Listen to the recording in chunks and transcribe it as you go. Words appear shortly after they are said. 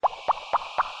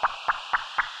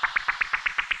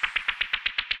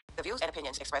The views and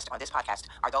opinions expressed on this podcast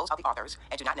are those of the authors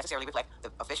and do not necessarily reflect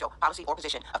the official policy or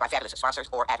position of My Fabulous sponsors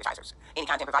or advertisers. Any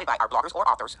content provided by our bloggers or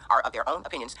authors are of their own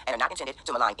opinions and are not intended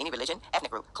to malign any religion, ethnic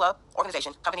group, club,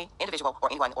 organization, company, individual, or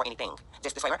anyone or anything.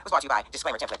 This disclaimer was brought to you by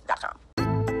DisclaimerTemplate.com.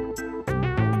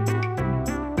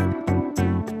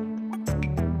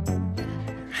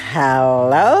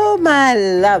 Hello, my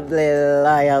lovely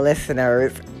loyal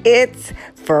listeners. It's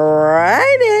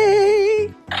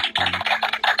Friday.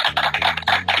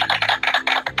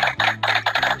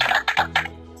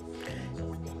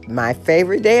 My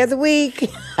favorite day of the week.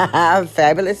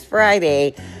 Fabulous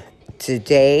Friday.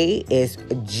 Today is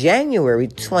January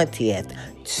 20th,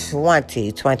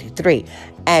 2023.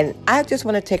 And I just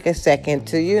want to take a second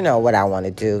to, you know what I want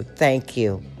to do. Thank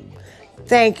you.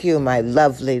 Thank you, my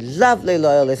lovely, lovely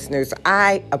loyal listeners.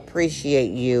 I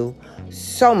appreciate you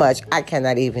so much. I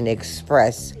cannot even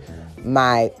express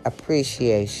my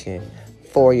appreciation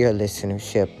for your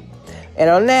listenership. And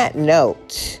on that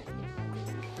note,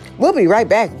 we'll be right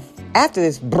back after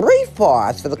this brief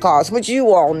pause for the cause, which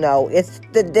you all know it's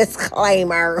the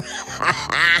disclaimer.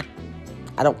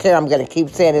 I don't care. I'm going to keep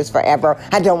saying this forever.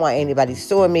 I don't want anybody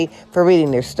suing me for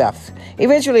reading their stuff.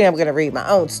 Eventually, I'm going to read my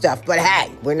own stuff. But hey,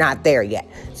 we're not there yet.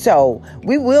 So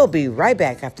we will be right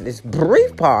back after this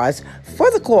brief pause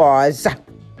for the cause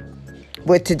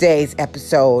with today's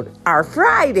episode, our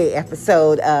Friday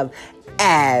episode of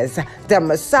As the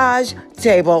Massage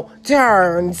Table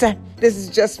Turns. This is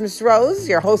just Miss Rose,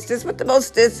 your hostess with the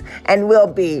mostest, and we'll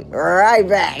be right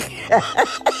back.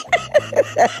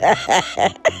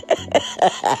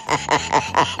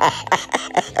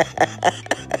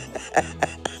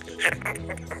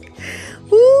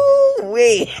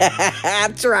 Woo-wee.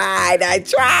 I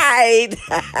tried.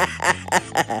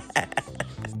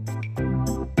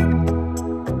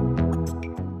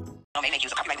 May make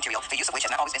use of copyright material, the use of which has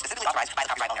not always been specifically authorized by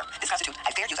the copyright owner. This constitutes a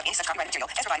fair use of any such copyright material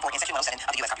as provided for in Section 107 of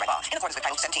the U.S. Copyright Law. In accordance with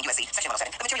Title 17 U.S.C. Section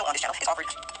 107, the material on this channel is offered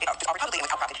publicly and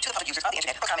without profit to the public users of the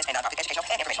Internet for comments and non-profit educational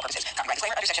and informational purposes. Copyright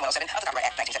disclaimer under Section 107 of the Copyright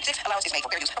Act 1976. Allowance is made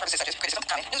for fair use for purposes such as criticism,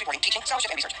 comment, news reporting, teaching,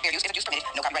 scholarship, and research. Fair use if use permitted.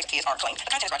 No copyright is or claimed.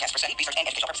 The content is broadcast for study, research, and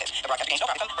educational purposes. The broadcast contains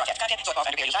no profit from broadcast content, so it falls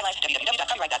under fair use guidelines.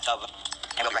 www.copyright.gov.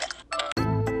 And we'll be right back.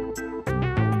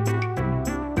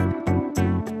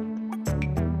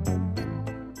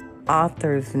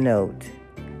 Author's note: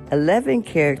 11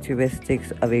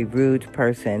 characteristics of a rude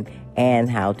person and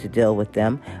how to deal with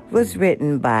them was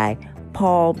written by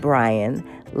Paul Bryan,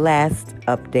 last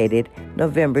updated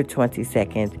November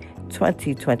 22nd,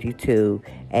 2022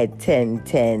 at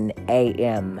 10:10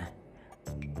 a.m.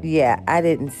 Yeah, I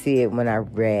didn't see it when I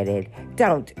read it.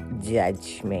 Don't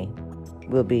judge me.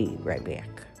 We'll be right back.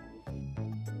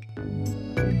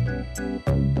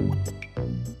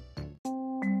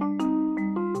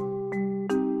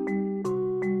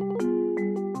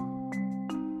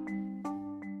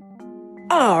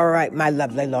 All right, my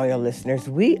lovely loyal listeners,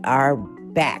 we are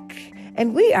back,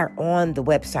 and we are on the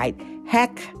website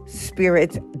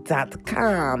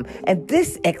hackspirit.com, and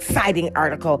this exciting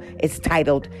article is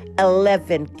titled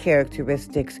 11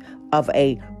 Characteristics of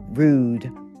a Rude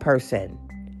Person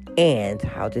and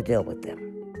How to Deal with Them.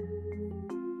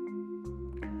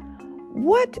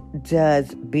 What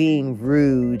does being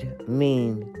rude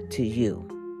mean to you?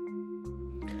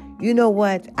 You know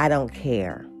what? I don't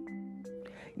care.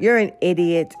 You're an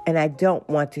idiot, and I don't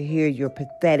want to hear your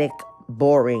pathetic,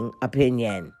 boring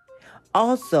opinion.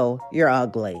 Also, you're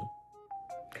ugly.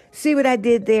 See what I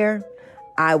did there?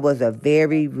 I was a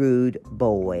very rude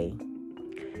boy.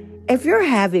 If you're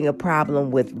having a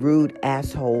problem with rude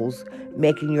assholes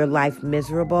making your life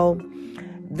miserable,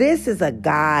 this is a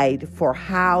guide for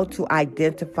how to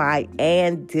identify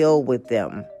and deal with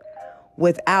them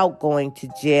without going to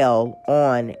jail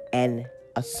on an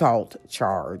assault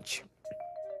charge.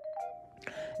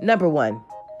 Number 1,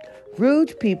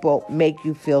 rude people make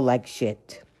you feel like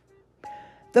shit.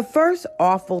 The first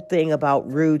awful thing about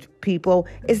rude people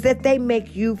is that they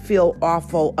make you feel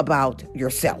awful about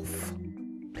yourself.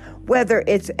 Whether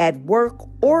it's at work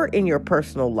or in your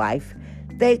personal life,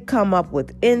 they come up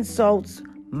with insults,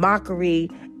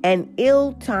 mockery, and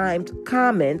ill-timed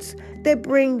comments that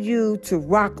bring you to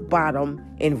rock bottom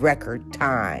in record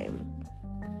time.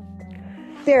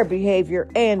 Their behavior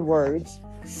and words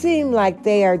seem like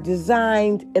they are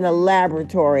designed in a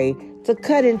laboratory to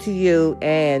cut into you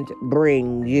and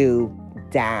bring you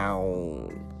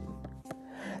down.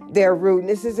 Their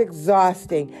rudeness is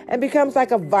exhausting and becomes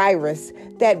like a virus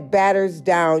that batters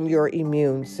down your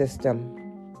immune system.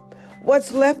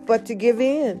 What's left but to give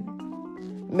in?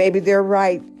 Maybe they're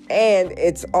right and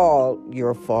it's all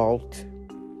your fault.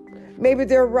 Maybe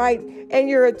they're right and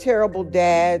you're a terrible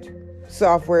dad,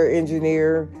 software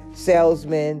engineer,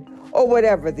 salesman, or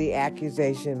whatever the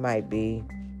accusation might be.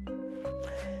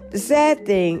 The sad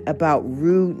thing about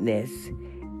rudeness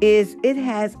is it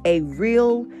has a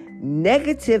real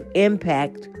negative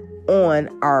impact on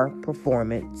our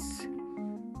performance.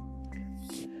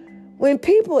 When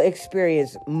people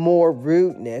experience more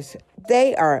rudeness,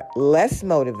 they are less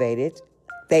motivated.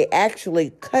 They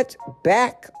actually cut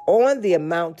back on the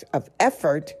amount of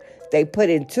effort they put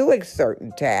into a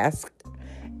certain task,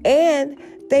 and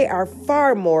they are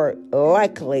far more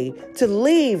likely to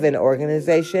leave an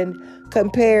organization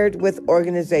compared with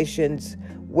organizations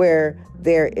where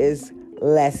there is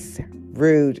less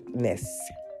rudeness.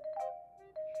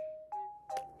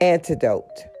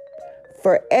 Antidote.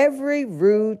 For every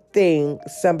rude thing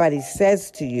somebody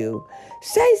says to you,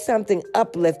 say something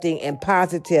uplifting and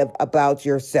positive about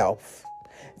yourself.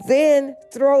 Then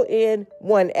throw in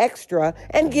one extra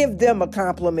and give them a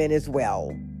compliment as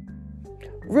well.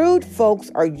 Rude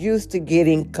folks are used to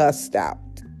getting cussed out,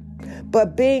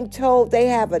 but being told they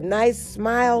have a nice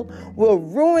smile will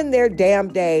ruin their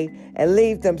damn day and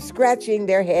leave them scratching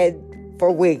their head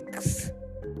for weeks.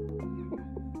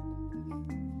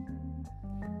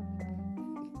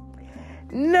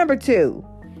 Number 2,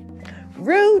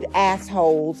 rude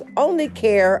assholes only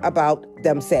care about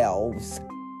themselves.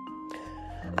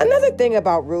 Another thing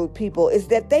about rude people is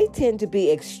that they tend to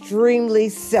be extremely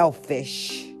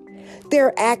selfish.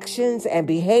 Their actions and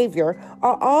behavior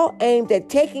are all aimed at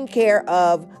taking care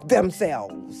of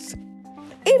themselves.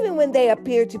 Even when they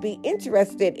appear to be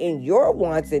interested in your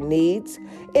wants and needs,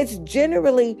 it's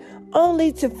generally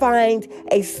only to find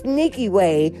a sneaky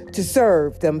way to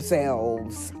serve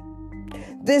themselves.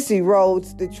 This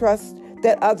erodes the trust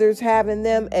that others have in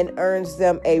them and earns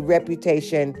them a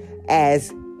reputation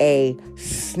as a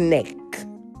snake.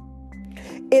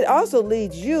 It also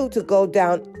leads you to go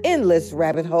down endless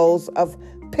rabbit holes of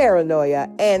paranoia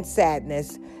and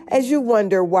sadness as you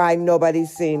wonder why nobody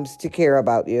seems to care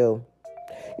about you.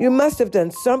 You must have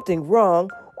done something wrong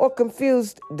or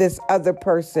confused this other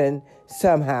person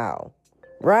somehow,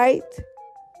 right?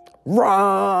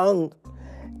 Wrong.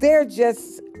 They're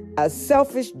just a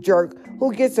selfish jerk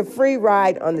who gets a free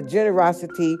ride on the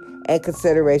generosity and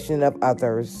consideration of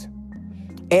others.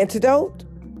 Antidote?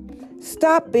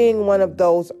 Stop being one of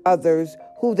those others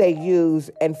who they use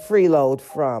and freeload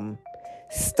from.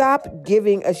 Stop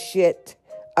giving a shit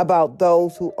about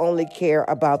those who only care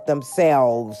about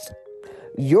themselves.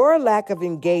 Your lack of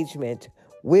engagement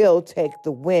will take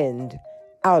the wind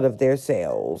out of their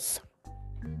sails.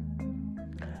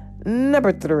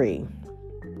 Number 3,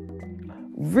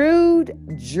 rude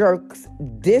jerks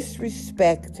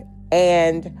disrespect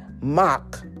and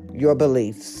mock your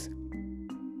beliefs.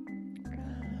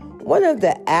 One of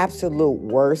the absolute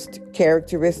worst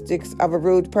characteristics of a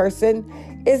rude person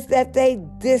is that they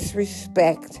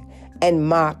disrespect and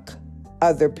mock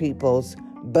other people's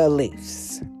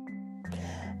beliefs.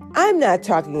 I'm not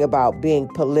talking about being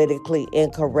politically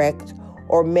incorrect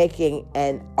or making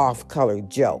an off-color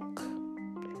joke.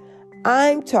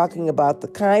 I'm talking about the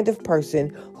kind of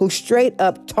person who straight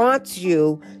up taunts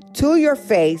you to your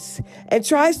face and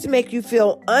tries to make you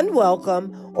feel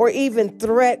unwelcome or even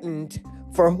threatened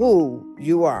for who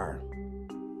you are.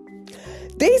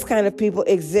 These kind of people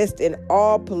exist in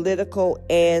all political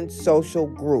and social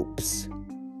groups.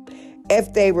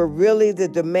 If they were really the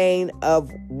domain of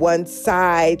one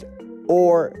side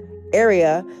or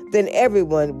area, then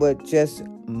everyone would just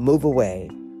move away.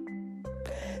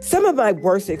 Some of my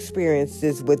worst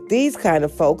experiences with these kind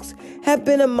of folks have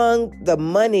been among the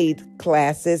moneyed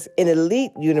classes in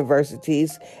elite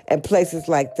universities and places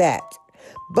like that.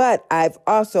 But I've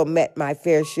also met my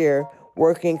fair share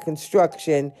working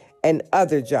construction and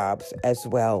other jobs as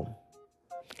well.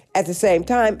 At the same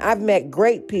time, I've met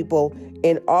great people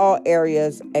in all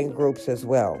areas and groups as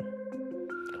well.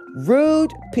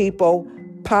 Rude people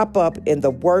pop up in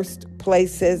the worst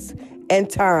places and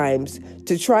times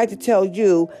to try to tell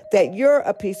you that you're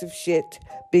a piece of shit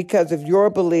because of your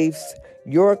beliefs,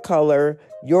 your color,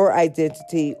 your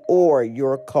identity, or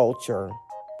your culture.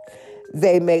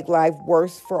 They make life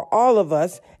worse for all of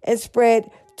us and spread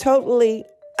totally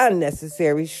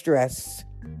unnecessary stress.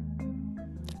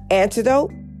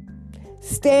 Antidote?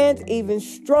 Stand even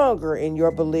stronger in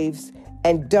your beliefs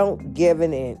and don't give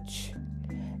an inch.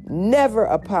 Never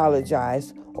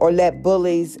apologize or let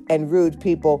bullies and rude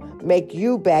people make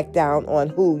you back down on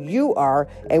who you are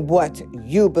and what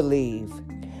you believe.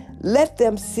 Let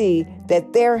them see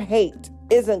that their hate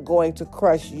isn't going to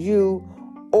crush you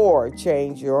or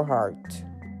change your heart.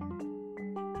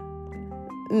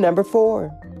 Number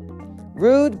 4,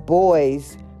 rude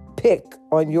boys pick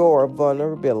on your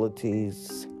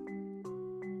vulnerabilities.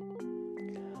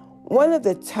 One of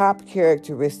the top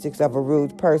characteristics of a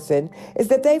rude person is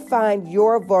that they find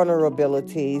your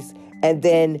vulnerabilities and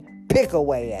then pick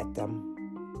away at them.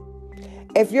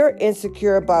 If you're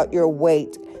insecure about your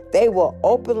weight, they will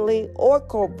openly or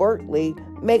covertly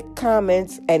make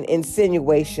comments and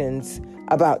insinuations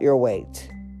about your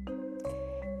weight.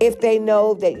 If they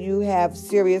know that you have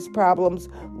serious problems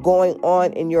going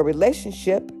on in your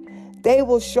relationship, they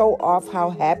will show off how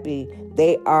happy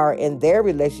they are in their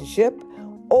relationship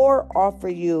or offer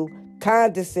you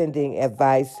condescending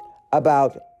advice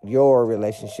about your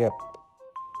relationship.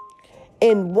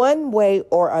 In one way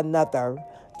or another,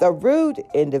 the rude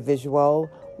individual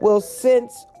will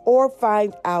sense or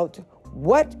find out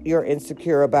what you're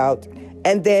insecure about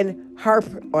and then harp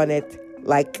on it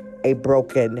like a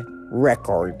broken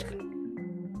record.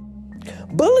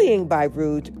 Bullying by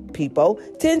rude people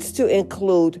tends to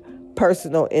include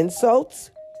personal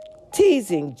insults,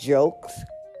 teasing jokes,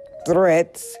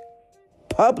 threats,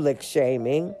 public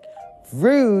shaming,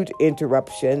 rude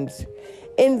interruptions,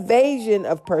 invasion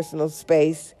of personal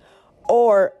space,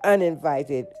 or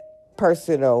uninvited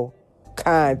personal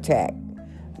contact,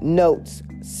 notes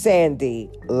Sandy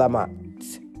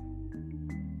Lamont.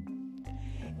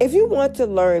 If you want to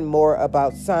learn more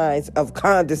about signs of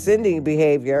condescending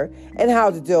behavior and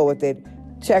how to deal with it,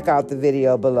 check out the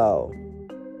video below.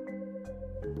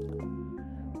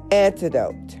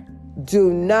 Antidote.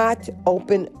 Do not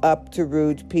open up to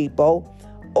rude people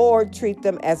or treat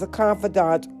them as a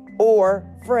confidant or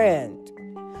friend.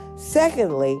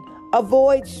 Secondly,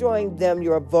 avoid showing them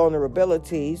your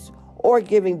vulnerabilities or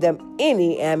giving them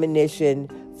any ammunition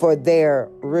for their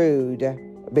rude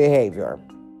behavior.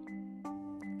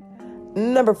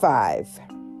 Number 5,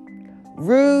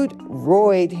 rude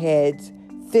roid heads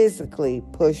physically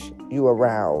push you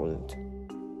around.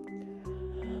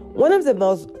 One of the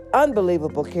most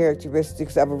unbelievable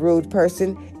characteristics of a rude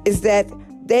person is that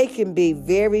they can be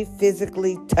very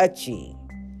physically touchy.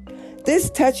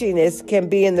 This touchiness can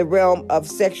be in the realm of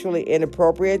sexually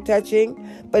inappropriate touching,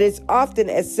 but it's often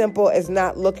as simple as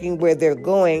not looking where they're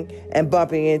going and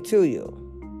bumping into you.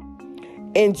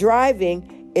 In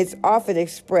driving, it's often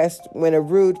expressed when a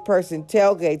rude person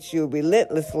tailgates you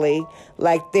relentlessly,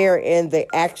 like they're in the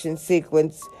action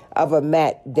sequence of a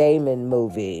Matt Damon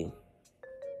movie.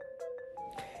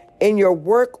 In your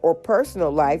work or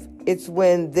personal life, it's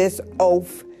when this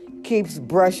oaf keeps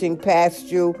brushing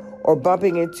past you or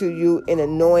bumping into you in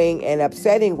annoying and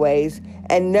upsetting ways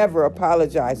and never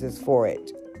apologizes for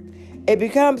it. It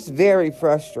becomes very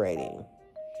frustrating.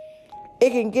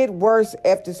 It can get worse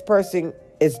if this person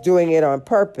is doing it on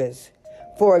purpose.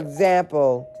 For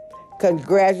example,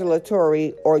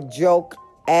 congratulatory or joke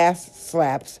ass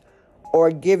slaps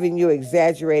or giving you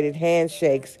exaggerated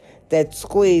handshakes that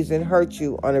squeeze and hurt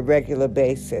you on a regular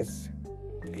basis.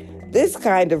 This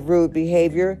kind of rude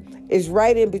behavior is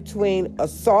right in between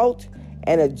assault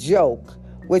and a joke,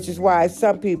 which is why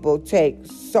some people take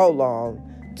so long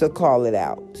to call it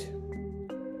out.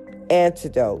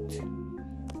 Antidote.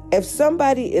 If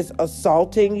somebody is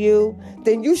assaulting you,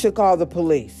 then you should call the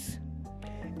police.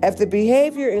 If the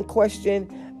behavior in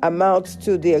question amounts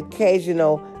to the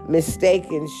occasional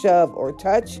mistaken shove or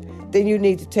touch, then you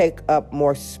need to take up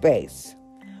more space.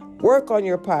 Work on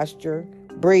your posture,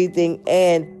 breathing,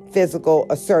 and physical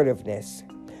assertiveness.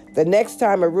 The next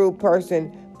time a rude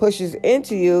person pushes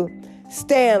into you,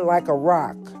 stand like a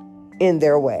rock in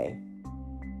their way.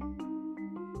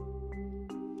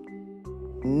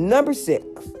 Number 6,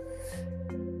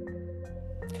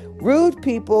 rude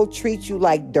people treat you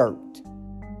like dirt.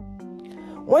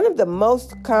 One of the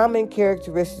most common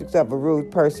characteristics of a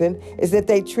rude person is that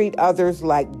they treat others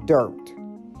like dirt.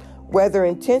 Whether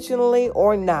intentionally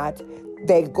or not,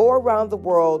 they go around the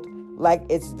world like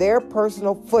it's their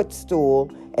personal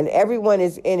footstool and everyone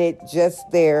is in it just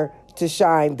there to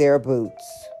shine their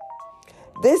boots.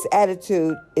 This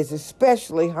attitude is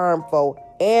especially harmful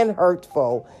and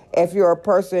hurtful if you're a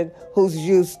person who's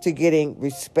used to getting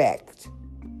respect.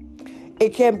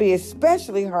 It can be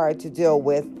especially hard to deal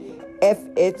with if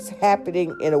it's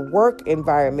happening in a work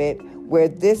environment where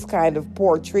this kind of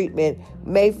poor treatment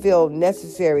may feel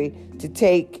necessary to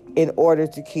take in order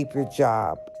to keep your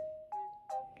job.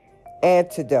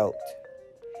 Antidote.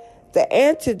 The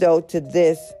antidote to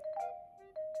this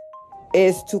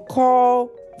is to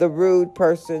call the rude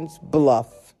person's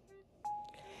bluff.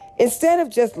 Instead of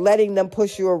just letting them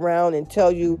push you around and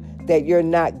tell you that you're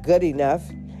not good enough,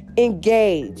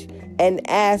 engage and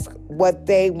ask what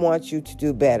they want you to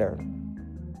do better.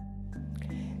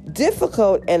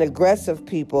 Difficult and aggressive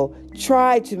people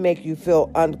try to make you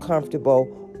feel uncomfortable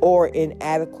or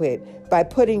inadequate by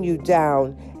putting you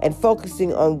down and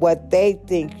focusing on what they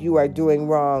think you are doing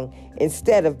wrong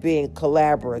instead of being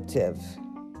collaborative.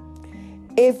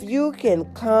 If you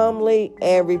can calmly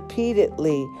and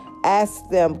repeatedly ask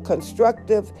them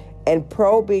constructive and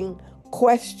probing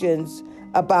questions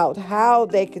about how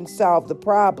they can solve the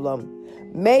problem,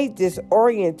 may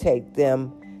disorientate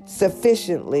them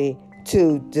sufficiently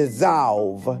to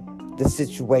dissolve the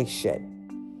situation.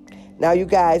 Now, you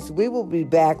guys, we will be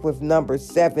back with numbers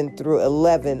 7 through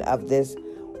 11 of this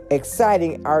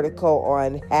exciting article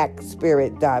on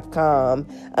hackspirit.com,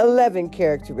 11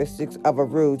 characteristics of a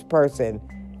rude person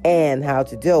and how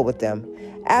to deal with them,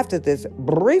 after this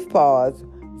brief pause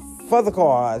for the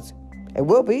cause, and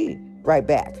we'll be right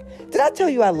back. Did I tell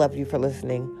you I love you for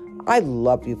listening? I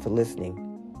love you for listening.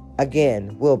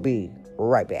 Again, we'll be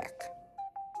right back.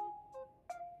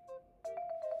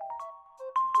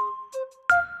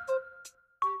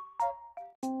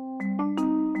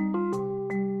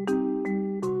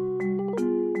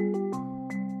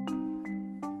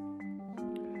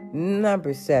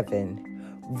 Number 7,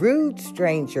 rude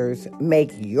strangers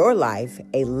make your life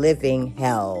a living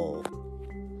hell.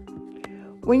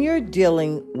 When you're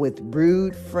dealing with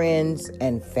rude friends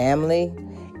and family,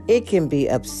 it can be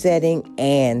upsetting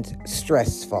and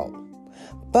stressful.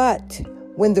 But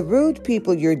when the rude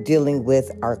people you're dealing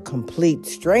with are complete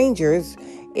strangers,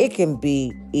 it can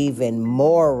be even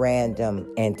more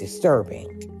random and disturbing.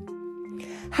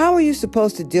 How are you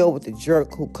supposed to deal with a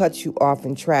jerk who cuts you off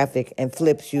in traffic and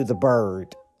flips you the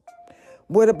bird?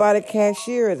 What about a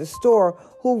cashier at a store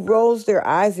who rolls their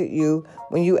eyes at you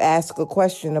when you ask a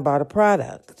question about a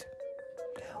product?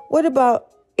 What about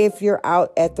if you're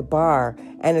out at the bar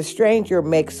and a stranger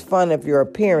makes fun of your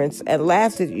appearance and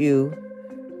laughs at you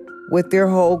with their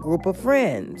whole group of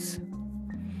friends?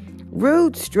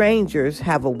 Rude strangers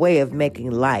have a way of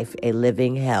making life a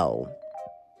living hell.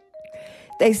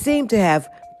 They seem to have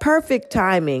perfect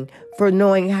timing for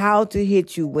knowing how to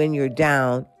hit you when you're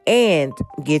down and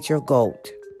get your goat.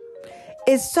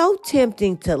 It's so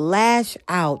tempting to lash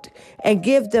out and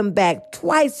give them back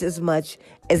twice as much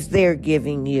as they're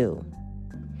giving you.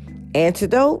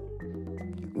 Antidote?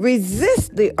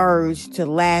 Resist the urge to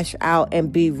lash out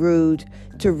and be rude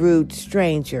to rude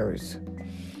strangers.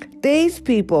 These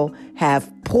people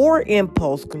have poor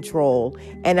impulse control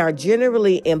and are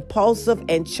generally impulsive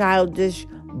and childish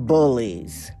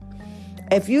bullies.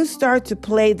 If you start to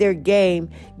play their game,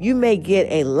 you may get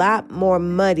a lot more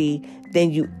money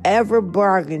than you ever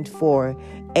bargained for,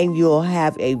 and you'll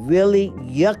have a really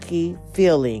yucky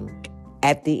feeling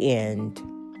at the end.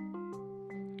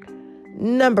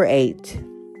 Number 8,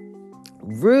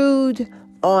 rude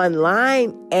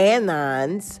online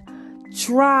anons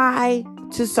try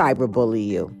to cyberbully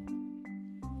you.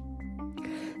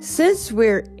 Since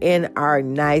we're in our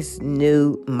nice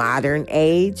new modern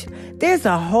age, there's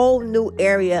a whole new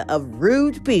area of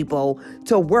rude people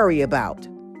to worry about.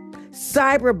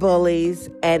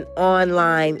 Cyberbullies and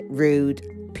online rude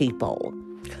people.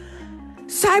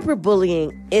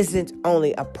 Cyberbullying isn't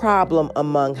only a problem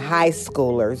among high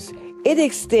schoolers. It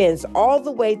extends all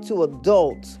the way to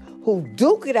adults who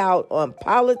duke it out on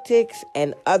politics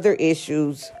and other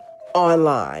issues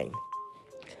online.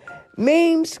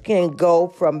 Memes can go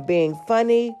from being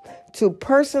funny to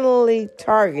personally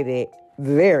targeted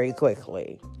very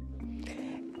quickly.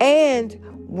 And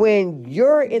when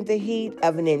you're in the heat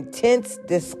of an intense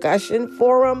discussion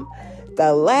forum,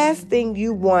 the last thing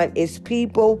you want is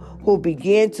people who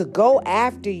begin to go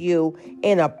after you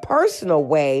in a personal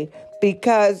way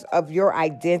because of your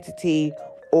identity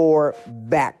or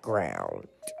background.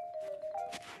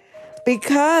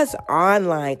 Because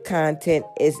online content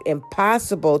is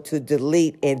impossible to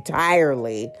delete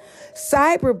entirely,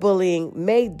 cyberbullying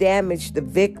may damage the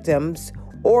victim's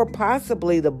or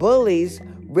possibly the bully's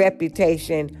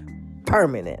reputation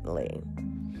permanently.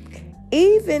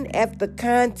 Even if the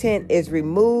content is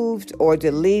removed or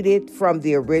deleted from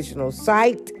the original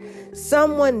site,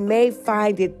 someone may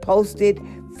find it posted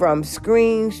from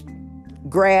screen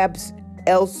grabs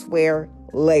elsewhere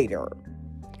later.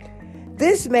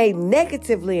 This may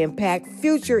negatively impact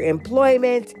future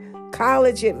employment,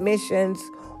 college admissions,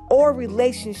 or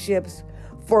relationships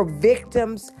for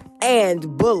victims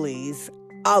and bullies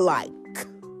alike.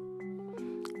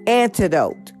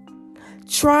 Antidote: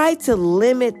 try to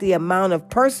limit the amount of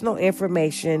personal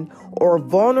information or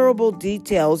vulnerable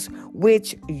details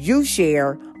which you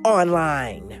share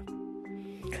online.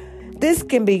 This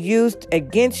can be used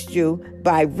against you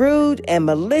by rude and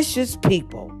malicious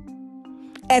people.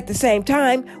 At the same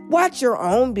time, watch your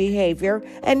own behavior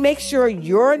and make sure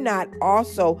you're not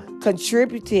also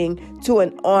contributing to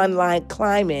an online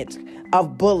climate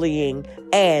of bullying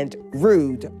and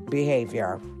rude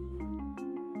behavior.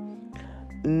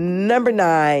 Number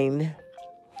 9,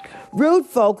 rude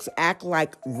folks act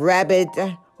like rabid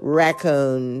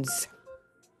raccoons.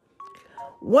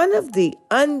 One of the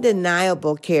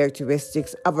undeniable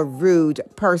characteristics of a rude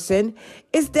person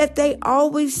is that they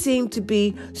always seem to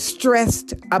be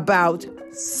stressed about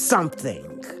something.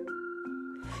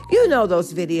 You know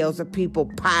those videos of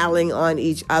people piling on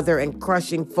each other and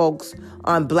crushing folks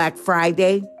on Black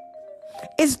Friday?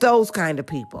 It's those kind of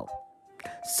people.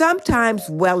 Sometimes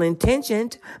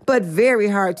well-intentioned, but very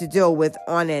hard to deal with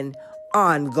on an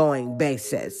ongoing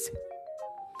basis.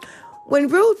 When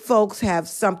rude folks have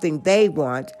something they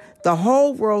want, the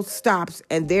whole world stops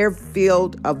and their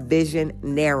field of vision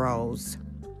narrows.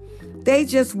 They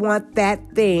just want that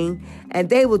thing, and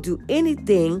they will do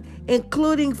anything,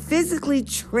 including physically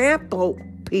trample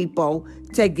people,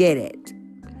 to get it.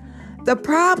 The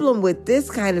problem with this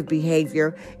kind of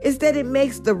behavior is that it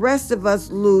makes the rest of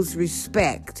us lose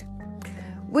respect.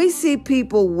 We see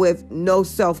people with no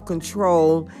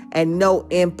self-control and no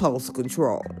impulse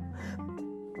control.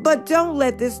 But don't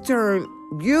let this turn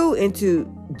you into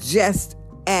just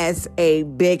as a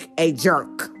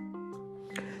jerk.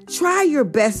 Try your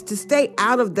best to stay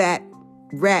out of that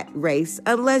rat race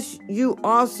unless you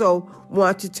also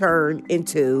want to turn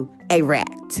into a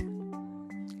rat.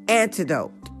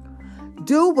 Antidote.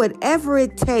 Do whatever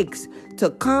it takes to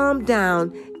calm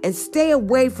down and stay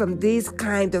away from these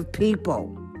kind of people.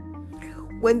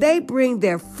 When they bring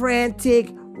their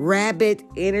frantic, rabid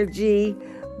energy,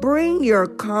 bring your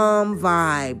calm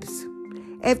vibes.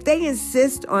 If they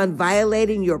insist on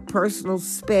violating your personal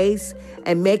space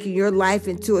and making your life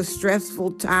into a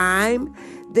stressful time,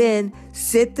 then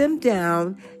sit them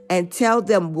down and tell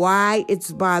them why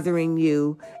it's bothering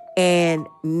you and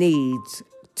needs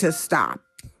to stop.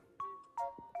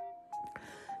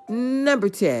 Number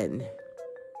 10,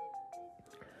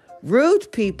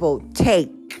 rude people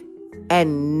take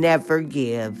and never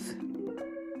give.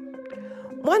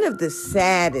 One of the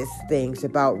saddest things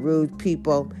about rude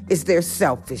people is their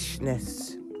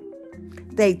selfishness.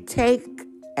 They take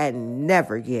and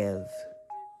never give.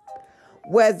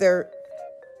 Whether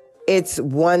it's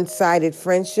one-sided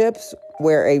friendships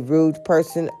where a rude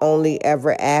person only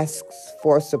ever asks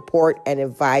for support and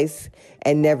advice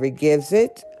and never gives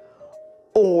it,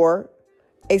 or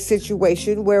a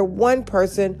situation where one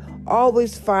person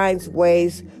always finds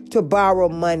ways to borrow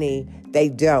money they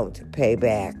don't pay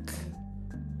back.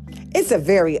 It's a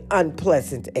very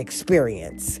unpleasant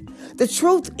experience. The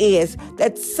truth is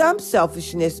that some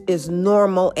selfishness is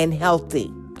normal and healthy.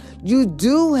 You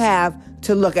do have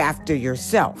to look after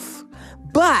yourself.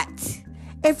 But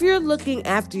if you're looking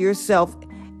after yourself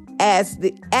at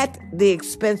the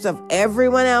expense of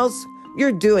everyone else,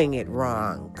 you're doing it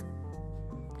wrong.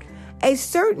 A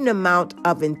certain amount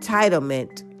of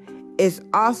entitlement is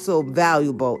also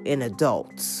valuable in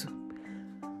adults.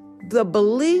 The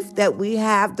belief that we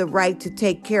have the right to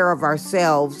take care of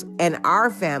ourselves and our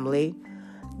family,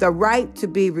 the right to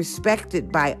be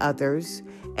respected by others,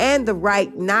 and the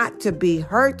right not to be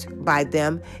hurt by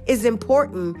them is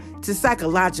important to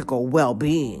psychological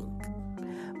well-being.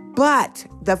 But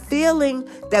the feeling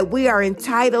that we are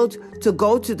entitled to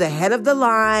go to the head of the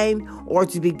line or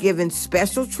to be given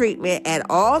special treatment at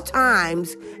all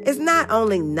times is not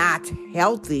only not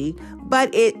healthy,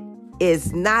 but it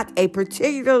is not a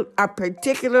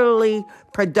particularly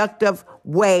productive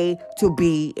way to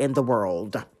be in the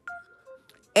world.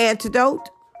 Antidote: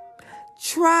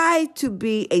 try to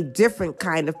be a different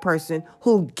kind of person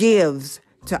who gives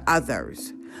to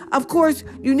others. Of course,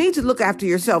 you need to look after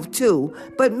yourself too,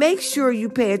 but make sure you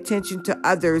pay attention to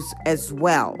others as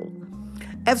well.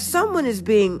 If someone is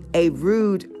being a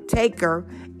rude taker,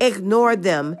 ignore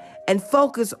them and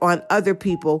focus on other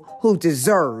people who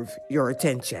deserve your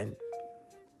attention.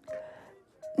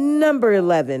 Number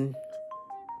 11,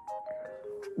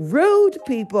 rude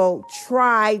people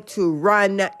try to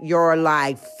run your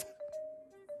life.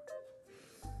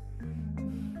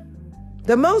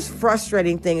 The most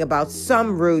frustrating thing about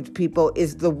some rude people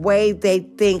is the way they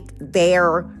think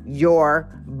they're your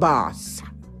boss.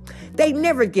 They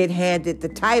never get handed the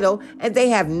title, and they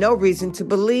have no reason to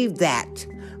believe that.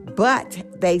 But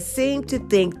they seem to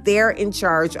think they're in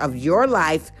charge of your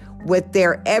life with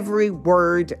their every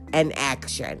word and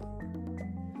action.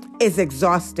 It's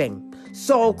exhausting,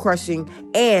 soul-crushing,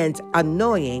 and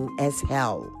annoying as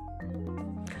hell.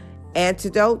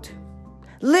 Antidote: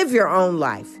 live your own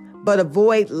life, but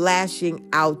avoid lashing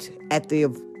out at the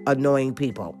annoying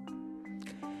people.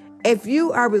 If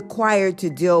you are required to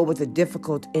deal with a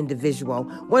difficult individual,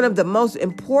 one of the most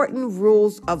important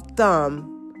rules of thumb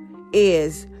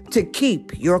is to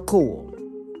keep your cool.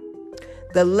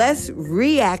 The less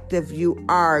reactive you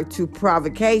are to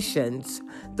provocations,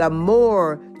 the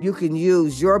more you can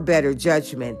use your better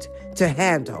judgment to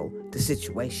handle the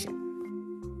situation.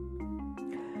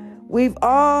 We've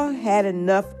all had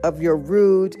enough of your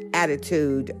rude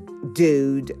attitude,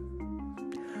 dude.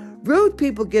 Rude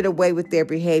people get away with their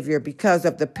behavior because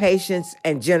of the patience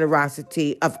and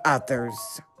generosity of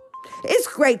others. It's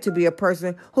great to be a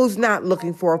person who's not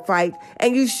looking for a fight,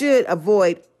 and you should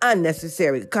avoid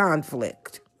unnecessary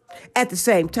conflict. At the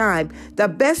same time, the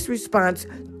best response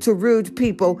to rude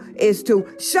people is to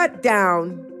shut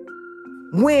down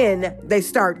when they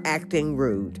start acting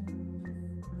rude.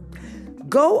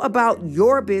 Go about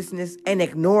your business and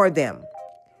ignore them.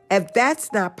 If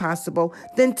that's not possible,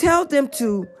 then tell them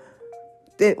to,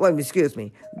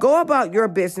 Go about your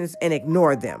business and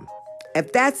ignore them.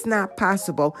 If that's not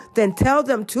possible, then tell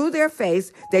them to their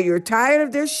face that you're tired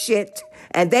of their shit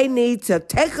and they need to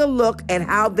take a look at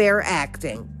how they're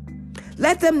acting.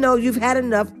 Let them know you've had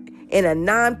enough in a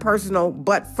non-personal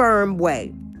but firm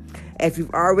way. If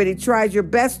you've already tried your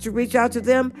best to reach out to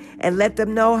them and let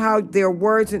them know how their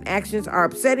words and actions are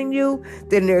upsetting you,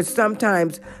 then there's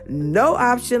sometimes no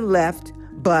option left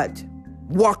but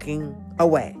walking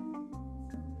away.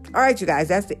 All right, you guys,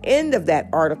 that's the end of that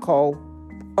article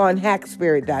on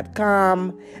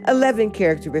hackspirit.com, 11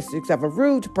 characteristics of a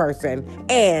rude person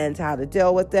and how to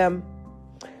deal with them.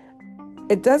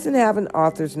 It doesn't have an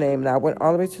author's name, and I went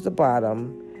all the way to the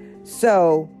bottom.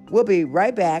 So we'll be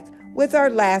right back with our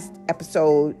last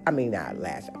episode.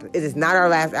 It is not our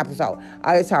last episode.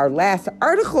 It's our last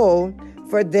article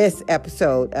for this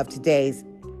episode of today's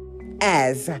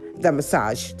As the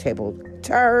Massage Table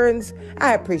Turns.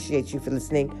 I appreciate you for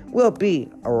listening. We'll be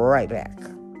right back.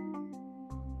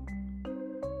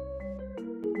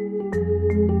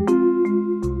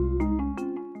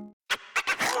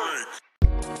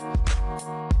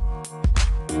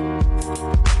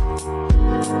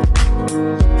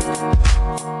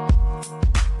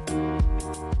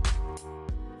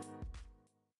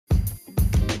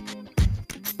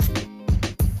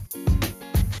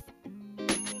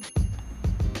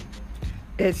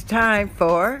 It's time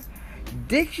for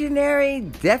Dictionary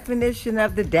Definition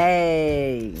of the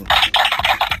Day.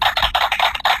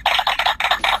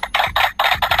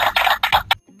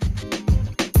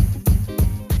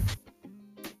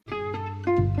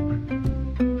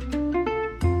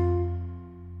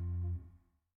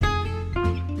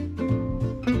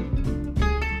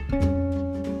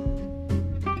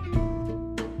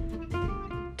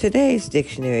 Today's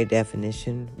dictionary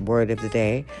definition, word of the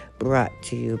day, brought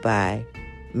to you by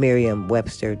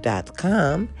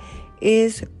Merriam-Webster.com,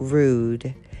 is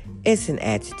rude. It's an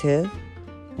adjective.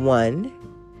 1,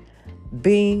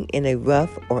 being in a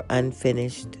rough or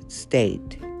unfinished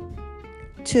state.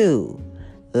 2,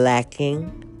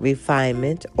 lacking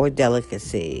refinement or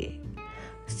delicacy.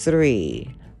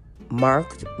 3,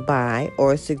 marked by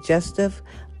or suggestive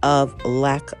of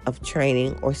lack of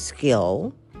training or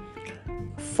skill.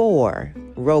 4,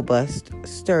 robust,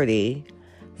 sturdy.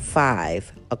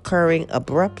 5, occurring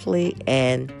abruptly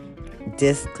and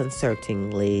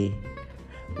disconcertingly.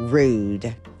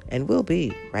 Rude. And we'll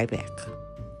be right back.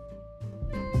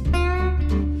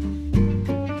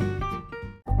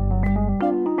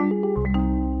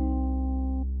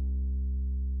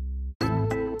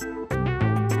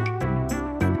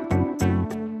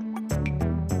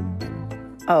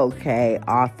 Okay,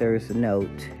 author's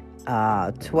note.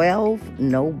 12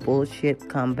 no bullshit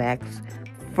comebacks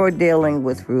for dealing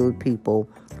with rude people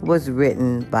was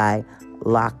written by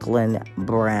Lachlan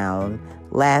Brown.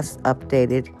 Last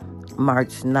updated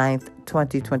March 9th,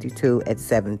 2022 at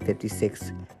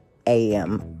 7:56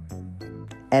 a.m.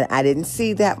 And I didn't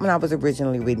see that when I was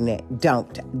originally reading it.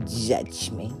 Don't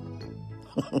judge me.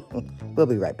 We'll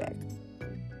be right back.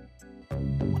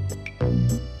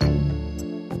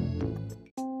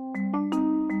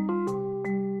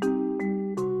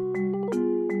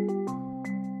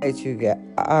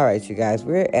 All right, you guys,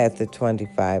 we're at the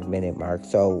 25-minute mark,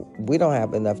 so we don't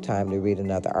have enough time to read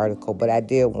another article, but I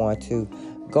did want to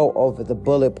go over the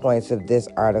bullet points of this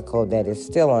article that is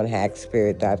still on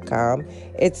hackspirit.com.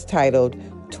 It's titled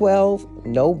 12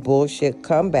 No Bullshit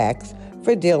Comebacks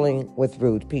for Dealing with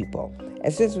Rude People.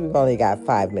 And since we've only got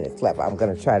 5 minutes left, I'm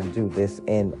going to try to do this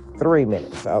in 3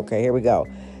 minutes. Okay, here we go.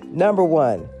 Number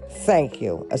 1, thank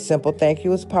you. A simple thank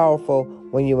you is powerful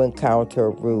when you encounter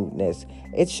rudeness.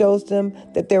 It shows them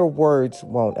that their words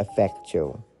won't affect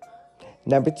you.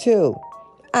 Number 2,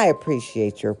 I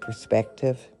appreciate your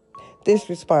perspective. This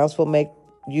response will make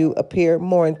you appear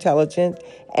more intelligent,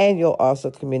 and you'll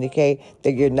also communicate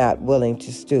that you're not willing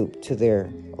to stoop to their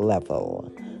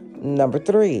level. Number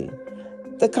 3,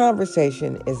 the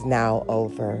conversation is now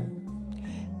over.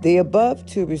 The above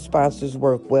 2 responses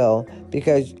work well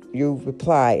because you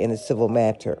reply in a civil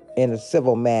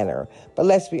manner. But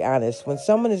let's be honest, when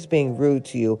someone is being rude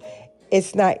to you,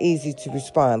 it's not easy to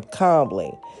respond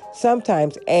calmly.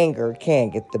 Sometimes anger can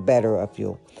get the better of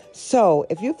you. So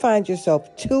if you find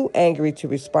yourself too angry to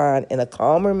respond in a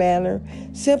calmer manner,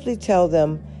 simply tell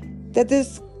them that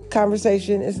this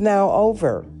conversation is now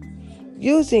over.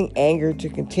 Using anger to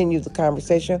continue the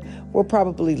conversation will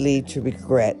probably lead to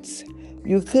regrets.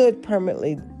 You could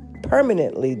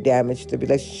permanently damage the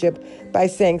relationship by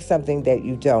saying something that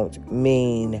you don't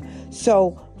mean.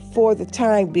 So for the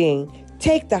time being,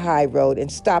 take the high road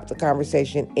and stop the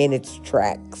conversation in its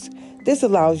tracks. This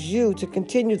allows you to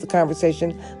continue the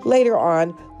conversation later on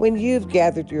when you've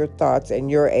gathered your thoughts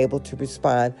and you're able to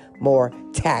respond more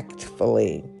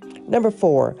tactfully. Number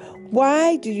 4,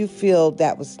 why do you feel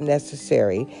that was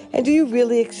necessary? And do you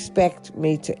really expect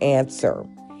me to answer?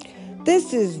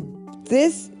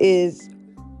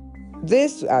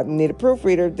 I need a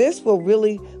proofreader. This will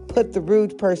really put the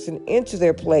rude person into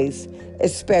their place,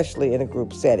 especially in a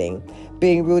group setting.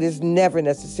 Being rude is never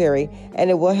necessary, and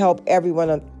it will help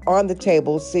everyone on the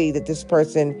table see that this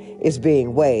person is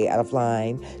being way out of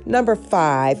line. Number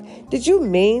 5, did you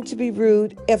mean to be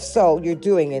rude? If so, you're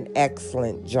doing an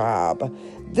excellent job.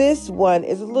 This one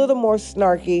is a little more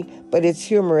snarky, but it's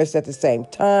humorous at the same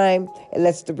time. It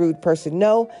lets the rude person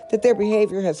know that their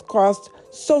behavior has crossed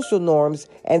social norms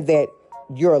and that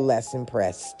you're less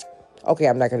impressed. Okay,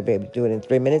 I'm not going to be able to do it in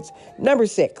 3 minutes. Number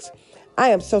 6, I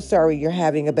am so sorry you're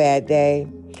having a bad day.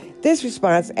 This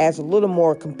response adds a little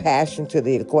more compassion to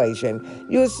the equation.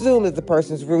 You assume that the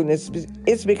person's rudeness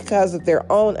is because of their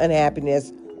own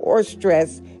unhappiness or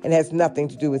stress and has nothing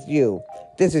to do with you.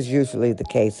 This is usually the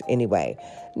case anyway.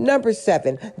 Number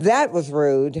 7, that was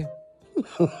rude.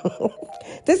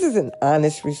 This is an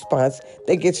honest response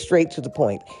that gets straight to the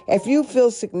point. If you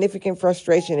feel significant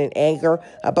frustration and anger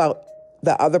about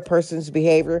the other person's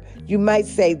behavior, you might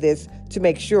say this to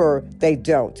make sure they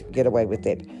don't get away with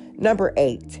it. Number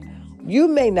 8, you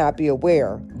may not be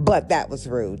aware, but that was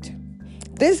rude.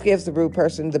 This gives the rude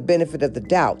person the benefit of the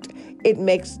doubt. It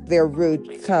makes their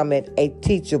rude comment a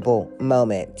teachable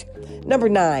moment. Number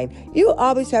 9, you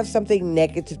always have something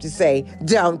negative to say,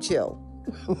 don't you?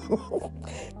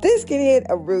 This can hit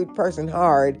a rude person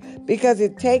hard because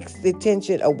it takes the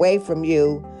attention away from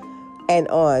you and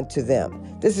on to them.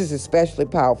 This is especially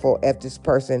powerful if this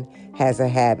person has a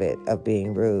habit of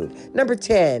being rude. Number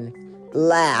 10,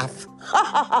 laugh.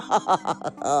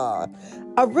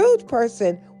 A rude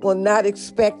person will not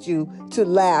expect you to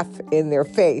laugh in their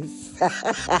face.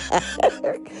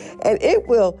 And it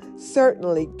will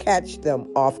certainly catch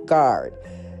them off guard.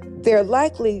 They'll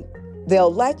likely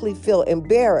feel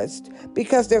embarrassed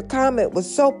because their comment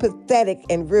was so pathetic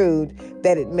and rude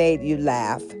that it made you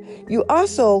laugh. You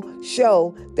also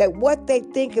show that what they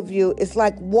think of you is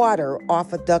like water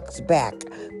off a duck's back.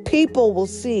 People will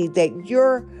see that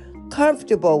you're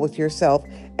comfortable with yourself,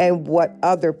 and what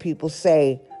other people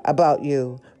say about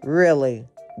you really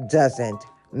doesn't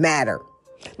matter.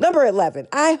 Number 11,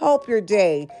 I hope your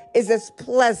day is as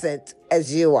pleasant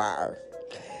as you are.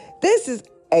 This is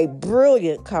a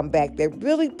brilliant comeback that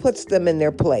really puts them in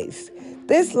their place.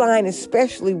 This line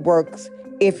especially works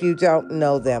if you don't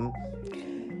know them.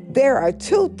 There are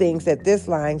 2 things that this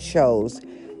line shows.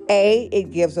 A,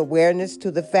 it gives awareness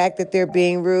to the fact that they're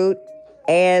being rude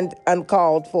and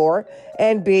uncalled for.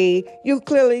 And B, you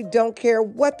clearly don't care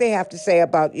what they have to say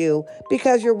about you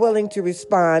because you're willing to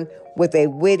respond with a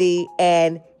witty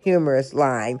and humorous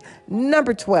line.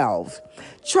 Number 12,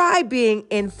 try being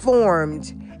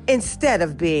informed instead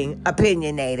of being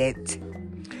opinionated.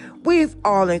 We've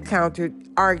all encountered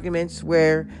arguments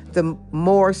where the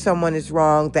more someone is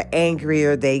wrong, the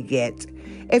angrier they get.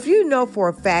 If you know for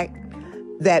a fact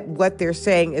that what they're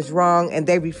saying is wrong and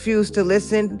they refuse to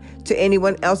listen to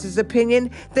anyone else's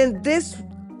opinion, then this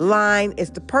line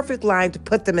is the perfect line to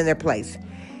put them in their place.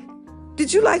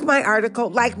 Did you like my article?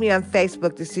 Like me on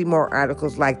Facebook to see more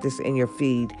articles like this in your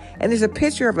feed. And there's a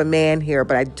picture of a man here,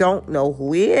 but I don't know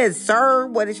who he is. Sir,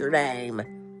 what is your name?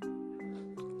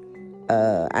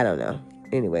 I don't know.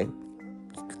 Anyway,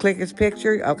 click his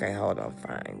picture. Okay, hold on.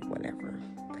 Fine, whatever.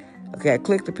 Okay, I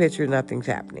clicked the picture. Nothing's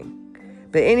happening.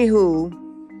 But anywho,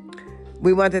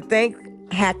 we want to thank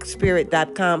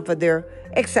hackspirit.com for their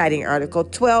exciting article,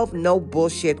 12 no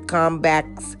bullshit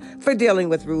comebacks for dealing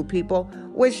with rude people,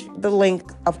 which the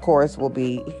link, of course, will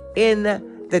be in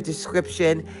the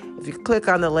description. If you click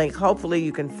on the link, hopefully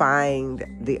you can find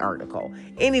the article.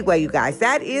 Anyway, you guys,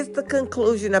 that is the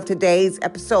conclusion of today's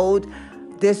episode,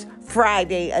 this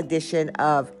Friday edition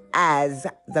of as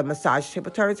the massage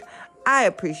table turns. I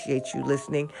appreciate you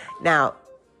listening. Now,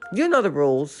 you know the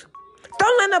rules.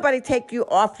 Don't let nobody take you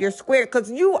off your square, because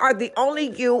you are the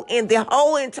only you in the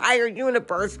whole entire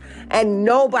universe, and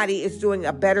nobody is doing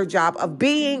a better job of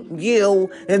being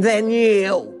you than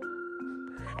you.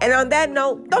 And on that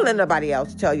note, don't let nobody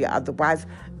else tell you otherwise.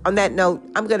 On that note,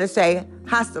 I'm going to say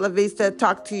hasta la vista.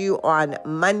 Talk to you on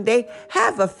Monday.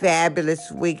 Have a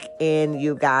fabulous weekend,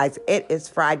 you guys. It is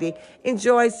Friday.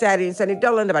 Enjoy Saturday and Sunday.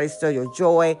 Don't let nobody steal your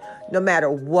joy, no matter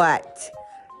what.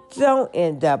 Don't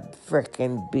end up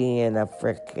freaking being a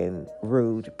freaking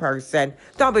rude person.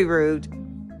 Don't be rude.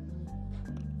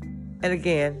 And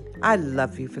again, I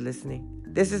love you for listening.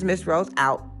 This is Miss Rose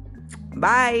out.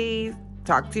 Bye.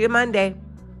 Talk to you Monday.